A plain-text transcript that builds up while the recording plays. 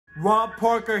Rob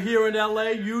Parker here in LA.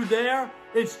 You there?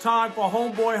 It's time for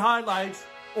Homeboy Highlights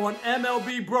on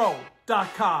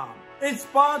MLBbro.com. It's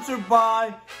sponsored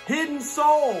by Hidden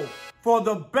Soul. For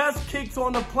the best kicks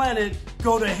on the planet,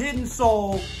 go to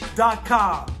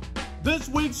hiddensoul.com. This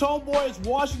week's homeboy is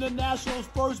Washington Nationals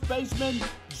first baseman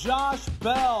Josh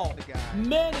Bell.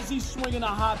 Man, is he swinging a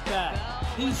hot bat.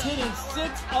 He's hitting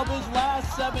 6 of his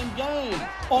last 7 games.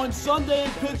 On Sunday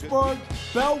in Pittsburgh,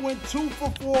 Bell went 2 for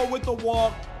 4 with a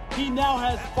walk. He now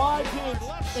has 5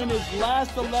 hits in his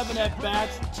last 11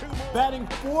 at-bats, batting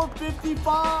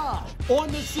 .455. On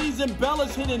the season, Bell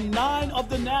has hit in 9 of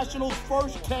the Nationals'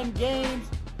 first 10 games.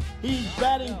 He's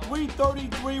batting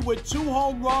 .333 with 2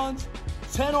 home runs,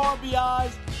 10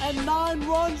 RBIs, and 9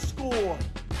 runs scored.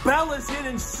 Bell has hit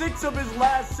in 6 of his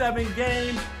last 7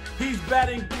 games. He's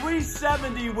batting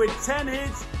 .370 with 10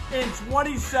 hits in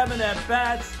 27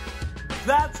 at-bats.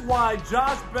 That's why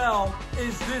Josh Bell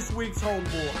is this week's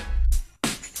homeboy.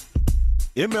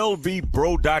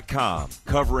 MLBbro.com,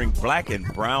 covering black and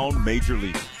brown major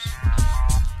leagues.